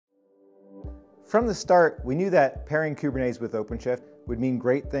From the start, we knew that pairing Kubernetes with OpenShift would mean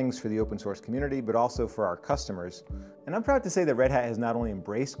great things for the open source community, but also for our customers. And I'm proud to say that Red Hat has not only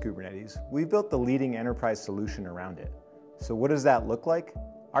embraced Kubernetes, we've built the leading enterprise solution around it. So what does that look like?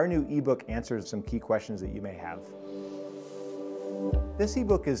 Our new ebook answers some key questions that you may have. This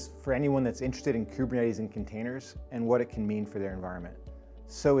ebook is for anyone that's interested in Kubernetes and containers and what it can mean for their environment.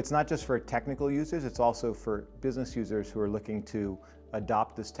 So it's not just for technical users, it's also for business users who are looking to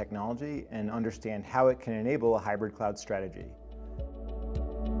adopt this technology and understand how it can enable a hybrid cloud strategy.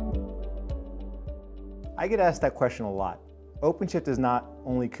 I get asked that question a lot. OpenShift is not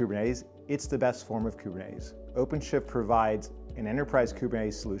only Kubernetes, it's the best form of Kubernetes. OpenShift provides an enterprise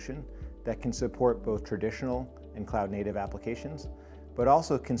Kubernetes solution that can support both traditional and cloud-native applications, but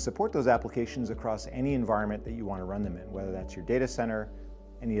also can support those applications across any environment that you want to run them in, whether that's your data center,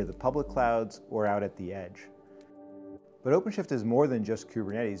 any of the public clouds, or out at the edge. But OpenShift is more than just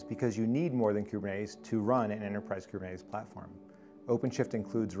Kubernetes because you need more than Kubernetes to run an enterprise Kubernetes platform. OpenShift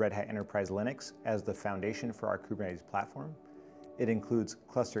includes Red Hat Enterprise Linux as the foundation for our Kubernetes platform. It includes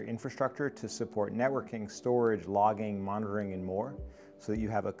cluster infrastructure to support networking, storage, logging, monitoring, and more, so that you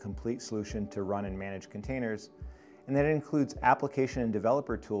have a complete solution to run and manage containers. And then it includes application and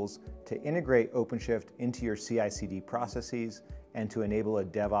developer tools to integrate OpenShift into your CI/CD processes and to enable a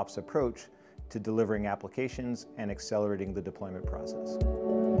DevOps approach to delivering applications and accelerating the deployment process.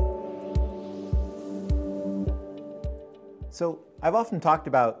 So I've often talked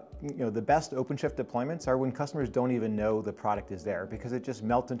about, the best OpenShift deployments are when customers don't even know the product is there because it just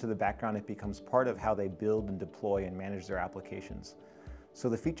melts into the background. It becomes part of how they build and deploy and manage their applications. So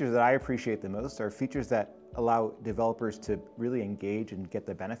the features that I appreciate the most are features that allow developers to really engage and get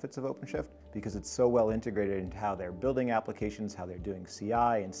the benefits of OpenShift because it's so well integrated into how they're building applications, how they're doing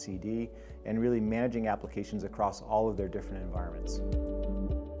CI and CD, and really managing applications across all of their different environments.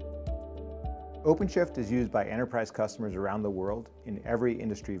 OpenShift is used by enterprise customers around the world in every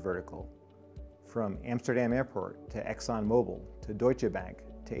industry vertical. From Amsterdam Airport to ExxonMobil to Deutsche Bank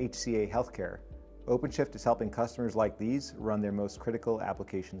to HCA Healthcare, OpenShift is helping customers like these run their most critical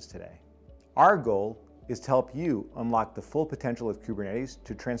applications today. Our goal is to help you unlock the full potential of Kubernetes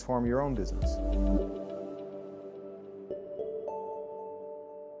to transform your own business.